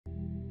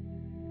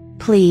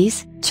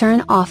Please,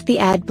 turn off the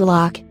ad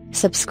block,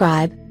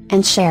 subscribe,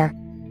 and share.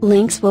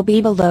 Links will be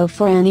below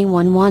for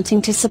anyone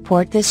wanting to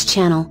support this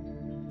channel.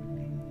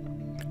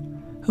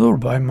 Hello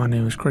everybody, my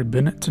name is Craig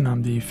Bennett and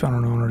I'm the founder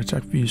and owner of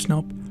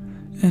TechViewsNelp.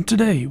 And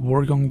today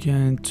we're going to get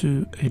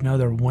into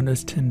another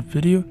Windows 10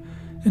 video.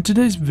 In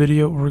today's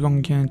video we're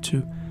going to get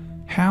into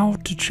how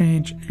to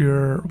change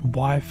your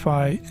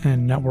Wi-Fi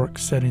and network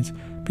settings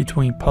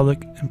between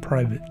public and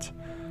private.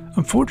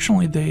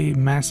 Unfortunately, they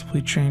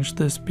massively changed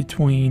this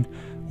between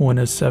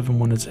Windows 7,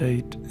 Windows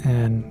 8,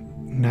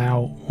 and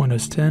now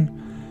Windows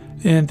 10.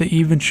 And they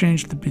even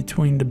changed it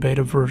between the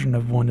beta version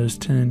of Windows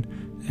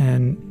 10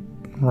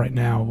 and right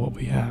now what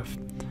we have.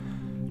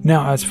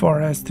 Now, as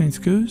far as things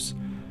goes,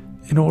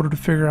 in order to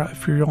figure out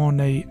if you're on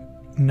a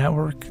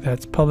network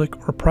that's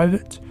public or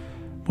private,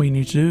 what you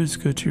need to do is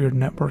go to your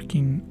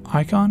networking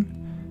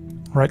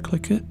icon, right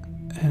click it,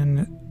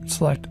 and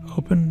select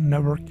Open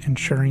Network and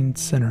Sharing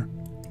Center.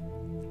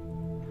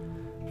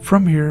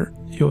 From here,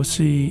 you'll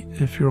see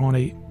if you're on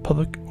a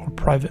public or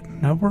private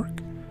network.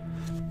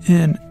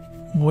 And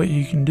what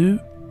you can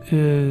do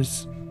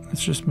is,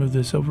 let's just move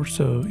this over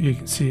so you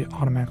can see it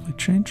automatically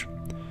change.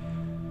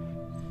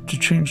 To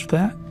change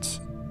that,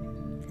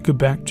 go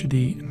back to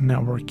the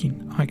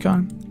networking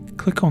icon,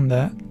 click on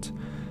that,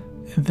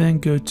 and then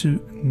go to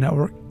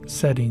Network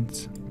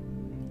Settings.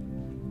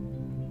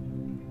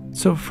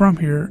 So from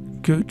here,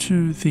 go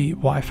to the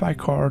Wi-Fi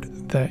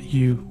card that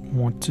you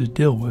want to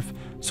deal with.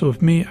 So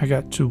with me, I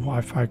got two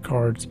Wi-Fi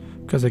cards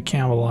because I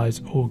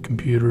cannibalize old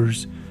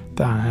computers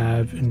that I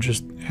have and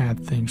just add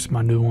things to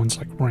my new ones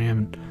like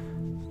RAM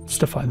and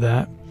stuff like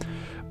that.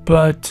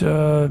 But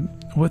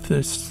with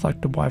this,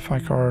 select the Wi-Fi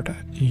card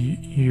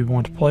you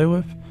want to play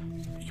with.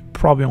 You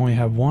probably only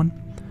have one.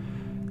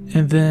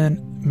 And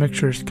then make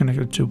sure it's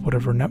connected to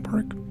whatever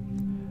network.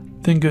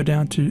 Then go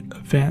down to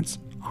Advanced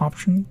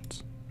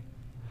Options.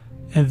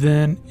 And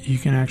then you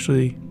can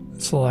actually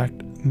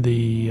select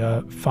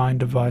the Find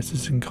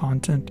Devices and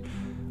Content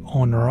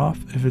on or off.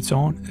 If it's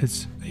on,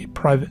 it's a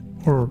private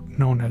or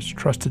known as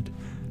trusted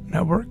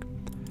network.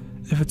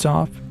 If it's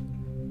off,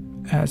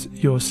 as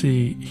you'll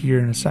see here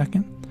in a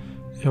second,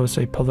 it will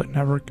say public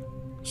network,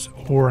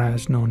 or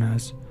as known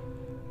as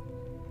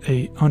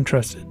a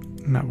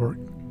untrusted network.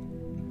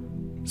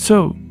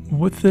 So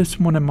with this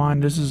one in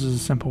mind, this is a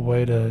simple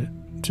way to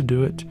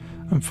do it.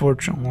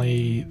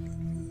 Unfortunately,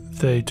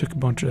 they took a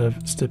bunch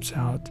of steps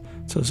out,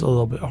 so it's a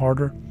little bit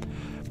harder.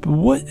 But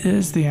what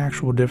is the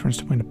actual difference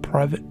between a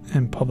private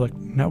and public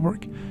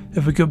network?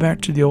 If we go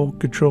back to the old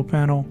control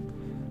panel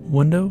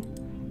window,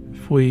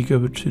 if we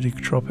go to the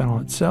control panel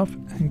itself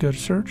and go to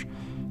search,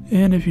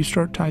 and if you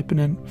start typing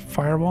in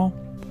firewall,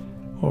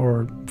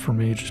 or for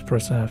me just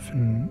press F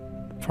and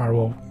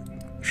firewall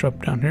show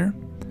up down here,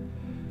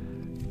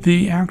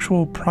 the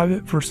actual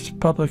private versus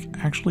public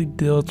actually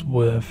deals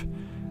with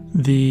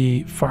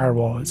the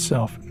firewall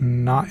itself,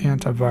 not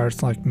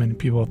antivirus like many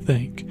people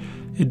think.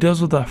 It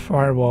deals with the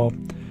firewall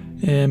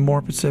and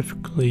more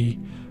specifically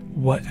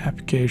what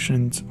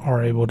applications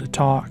are able to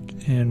talk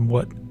and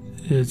what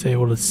is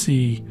able to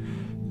see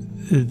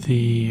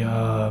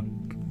the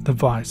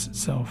device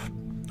itself,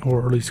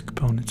 or at least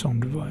components on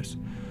the device.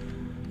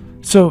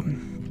 So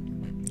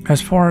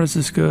as far as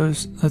this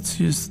goes, let's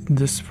use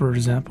this for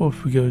example.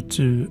 If we go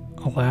to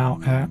Allow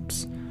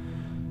Apps,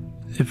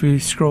 if we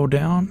scroll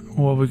down,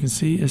 what we can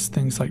see is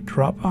things like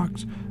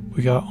Dropbox.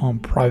 We got on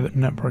private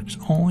networks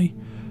only,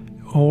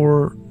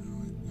 or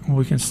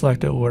we can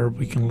select it where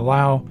we can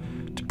allow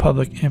to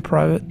public and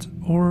private,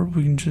 or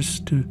we can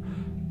just do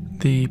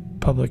the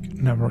public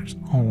networks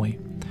only.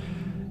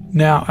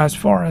 Now, as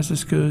far as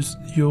this goes,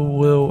 you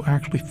will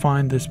actually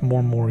find this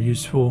more and more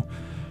useful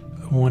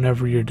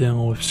whenever you're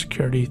dealing with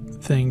security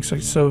things.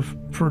 Like, so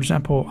for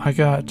example, I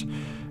got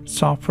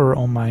software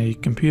on my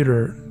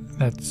computer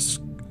that's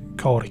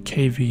called a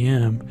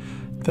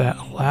KVM that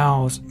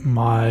allows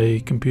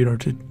my computer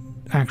to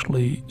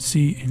actually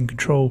see and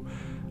control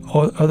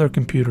other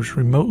computers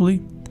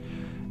remotely,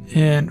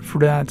 and for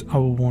that I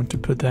will want to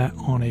put that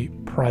on a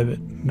private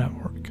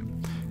network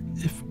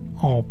if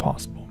all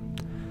possible,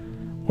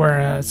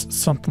 whereas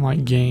something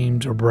like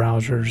games or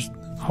browsers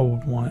I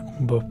would want it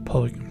on both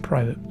public and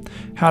private.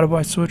 How do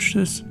I switch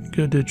this?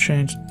 Go to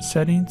change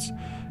settings,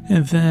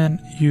 and then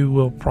you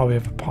will probably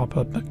have a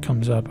pop-up that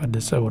comes up. I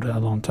disabled it a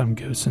long time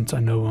ago since I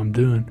know what I'm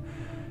doing.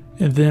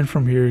 And then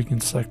from here you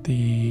can select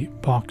the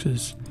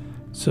boxes,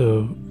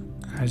 so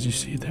as you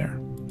see there.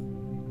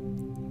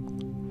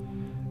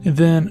 And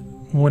then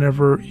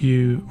whenever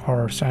you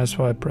are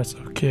satisfied, press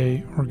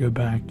OK or go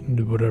back and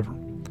do whatever.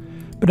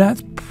 But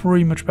that's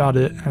pretty much about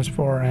it as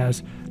far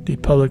as the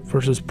public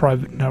versus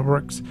private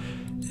networks.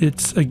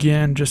 It's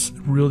again just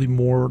really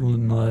more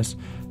than less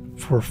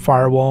for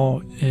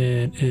firewall,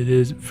 and it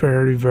is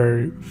very,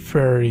 very,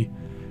 very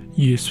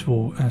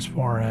useful as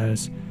far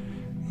as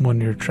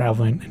when you're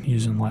traveling and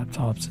using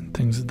laptops and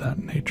things of that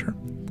nature.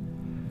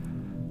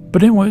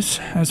 But anyways,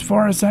 as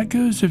far as that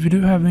goes, if you do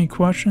have any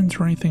questions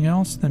or anything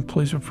else, then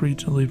please feel free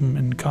to leave them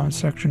in the comment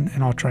section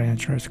and I'll try to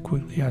answer as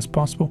quickly as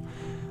possible.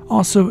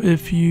 Also,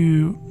 if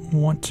you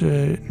want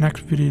the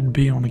next video to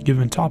be on a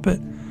given topic,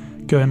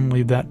 go ahead and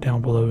leave that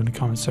down below in the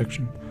comment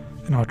section,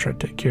 and I'll try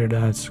to take care of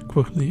that as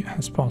quickly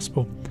as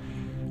possible.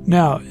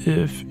 Now,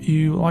 if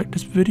you like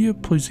this video,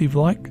 please leave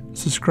a like,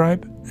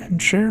 subscribe,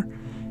 and share,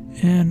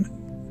 and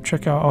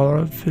check out all our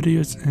other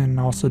videos and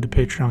also the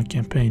Patreon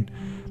campaign.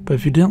 But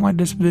if you didn't like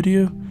this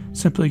video,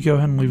 simply go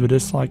ahead and leave a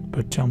dislike,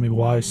 but tell me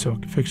why so I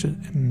can fix it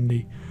in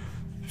the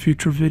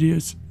future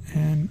videos.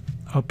 And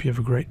I hope you have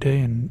a great day.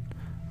 And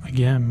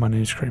again, my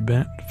name is Craig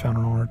Bennett, founder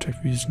and owner of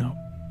TechViews Note.